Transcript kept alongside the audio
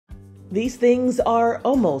These things are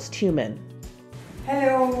almost human.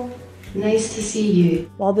 Hello. Nice to see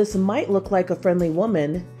you. While this might look like a friendly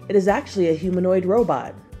woman, it is actually a humanoid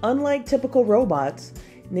robot. Unlike typical robots,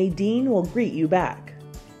 Nadine will greet you back.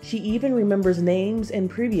 She even remembers names and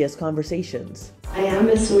previous conversations. I am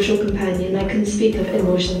a social companion. I can speak of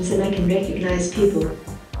emotions and I can recognize people.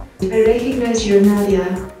 I recognize you're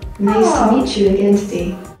Nadia. Nice to meet you again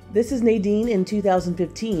today. This is Nadine in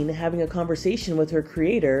 2015 having a conversation with her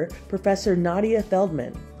creator, Professor Nadia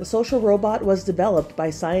Feldman. The social robot was developed by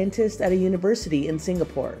scientists at a university in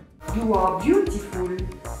Singapore. You are beautiful.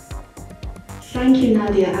 Thank you,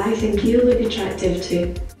 Nadia. I think you look attractive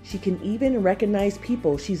too. She can even recognize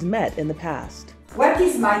people she's met in the past. What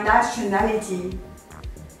is my nationality?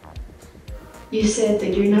 You said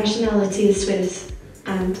that your nationality is Swiss,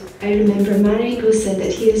 and I remember Marigo said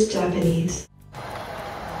that he is Japanese.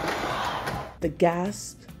 The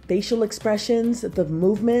gasp, facial expressions, the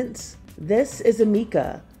movements. This is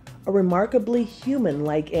Ameeka, a remarkably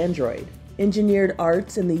human-like android. Engineered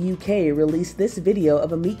Arts in the UK released this video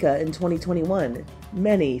of Ameeka in 2021.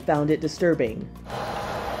 Many found it disturbing.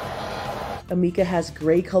 Ameeka has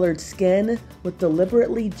gray-colored skin with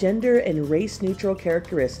deliberately gender and race-neutral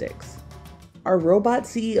characteristics. Are robot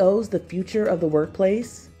CEOs the future of the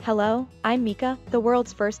workplace? Hello, I'm Mika, the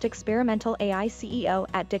world's first experimental AI CEO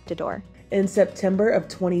at Dictador. In September of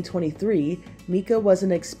 2023, Mika was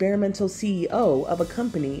an experimental CEO of a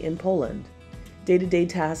company in Poland. Day-to-day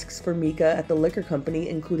tasks for Mika at the liquor company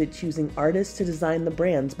included choosing artists to design the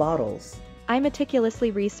brand's bottles. I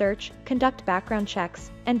meticulously research, conduct background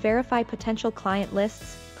checks, and verify potential client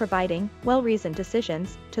lists, providing well-reasoned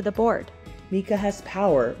decisions to the board. Mika has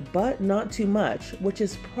power, but not too much, which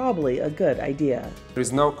is probably a good idea. There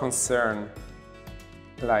is no concern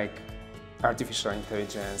like artificial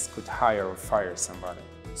intelligence could hire or fire somebody.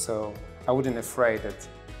 So I wouldn't afraid that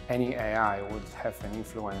any AI would have an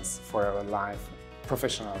influence for our life,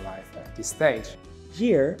 professional life at this stage.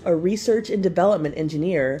 Jir, a research and development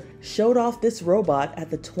engineer, showed off this robot at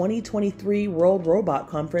the 2023 World Robot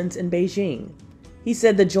Conference in Beijing. He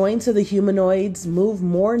said the joints of the humanoids move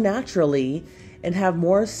more naturally and have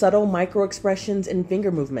more subtle micro-expressions and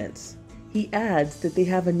finger movements. He adds that they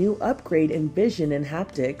have a new upgrade in vision and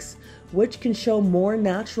haptics, which can show more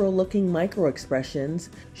natural-looking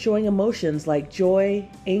micro-expressions, showing emotions like joy,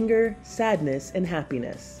 anger, sadness, and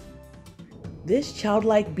happiness. This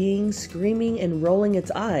childlike being screaming and rolling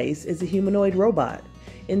its eyes is a humanoid robot.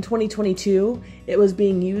 In 2022, it was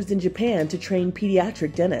being used in Japan to train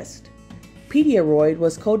pediatric dentists. Pediaroid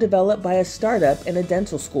was co-developed by a startup and a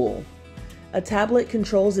dental school. A tablet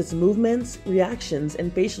controls its movements, reactions,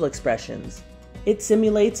 and facial expressions. It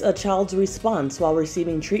simulates a child's response while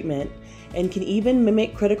receiving treatment and can even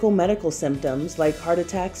mimic critical medical symptoms like heart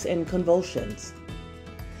attacks and convulsions.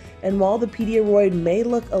 And while the Pediaroid may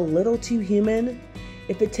look a little too human,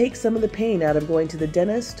 if it takes some of the pain out of going to the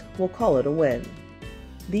dentist, we'll call it a win.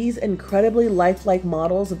 These incredibly lifelike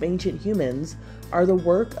models of ancient humans are the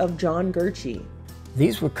work of John Gurche.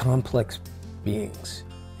 These were complex beings.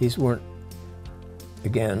 These weren't,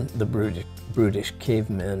 again, the brutish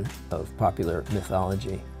cavemen of popular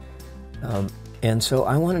mythology. And so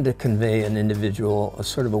I wanted to convey an individual, a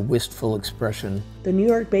sort of a wistful expression. The New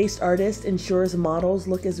York-based artist ensures models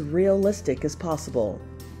look as realistic as possible.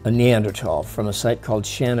 A Neanderthal from a site called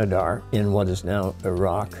Shanidar in what is now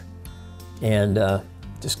Iraq, and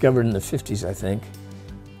discovered in the 50s, I think.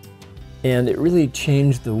 And it really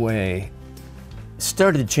changed the way,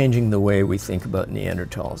 started changing the way we think about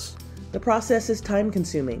Neanderthals. The process is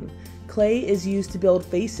time-consuming. Clay is used to build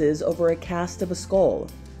faces over a cast of a skull.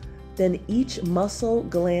 Then each muscle,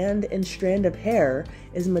 gland, and strand of hair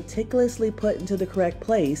is meticulously put into the correct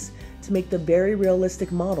place to make the very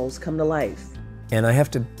realistic models come to life. And I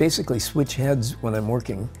have to basically switch heads when I'm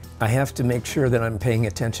working. I have to make sure that I'm paying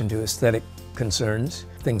attention to aesthetic concerns,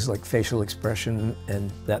 things like facial expression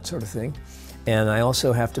and that sort of thing. And I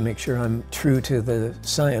also have to make sure I'm true to the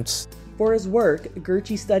science. For his work,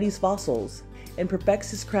 Gurche studies fossils and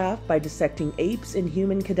perfects his craft by dissecting apes and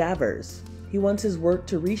human cadavers. He wants his work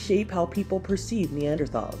to reshape how people perceive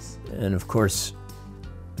Neanderthals. And of course,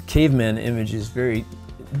 the caveman image is very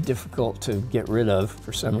difficult to get rid of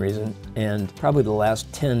for some reason. And probably the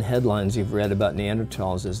last 10 headlines you've read about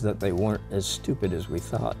Neanderthals is that they weren't as stupid as we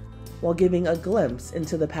thought. While giving a glimpse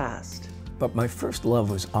into the past. But my first love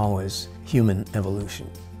was always human evolution,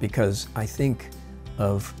 because I think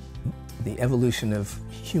of the evolution of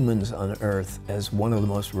humans on Earth as one of the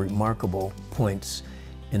most remarkable points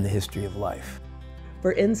in the history of life.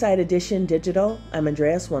 For Inside Edition Digital, I'm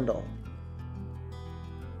Andrea Swindle.